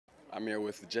I'm here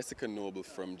with Jessica Noble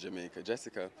from Jamaica.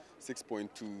 Jessica,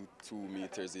 6.22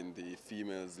 meters in the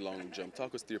females long jump.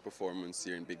 Talk us through your performance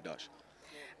here in Bydgoszcz.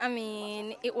 I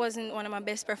mean, it wasn't one of my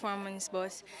best performances,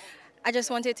 but I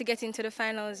just wanted to get into the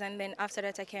finals, and then after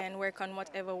that I can work on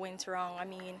whatever went wrong. I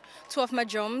mean, two of my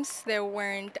jumps, they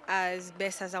weren't as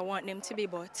best as I want them to be,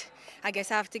 but I guess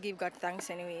I have to give God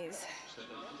thanks anyways.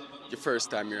 Your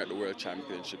first time here at the World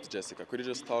Championships, Jessica. Could you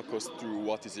just talk us through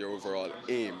what is your overall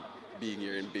aim being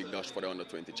here in Bydgoszcz for the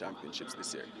Under-20 Championships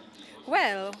this year?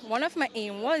 Well, one of my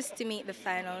aim was to make the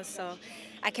finals, so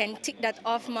I can tick that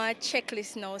off my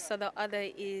checklist now. So the other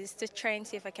is to try and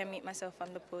see if I can make myself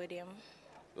on the podium.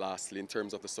 Lastly, in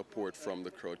terms of the support from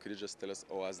the crowd, could you just tell us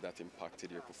how has that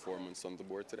impacted your performance on the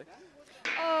board today?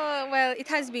 Oh, well, it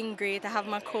has been great. I have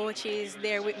my coaches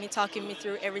there with me, talking me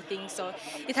through everything, so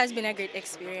it has been a great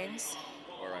experience.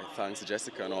 All right, thanks,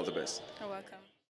 Jessica, and all the best. You're welcome.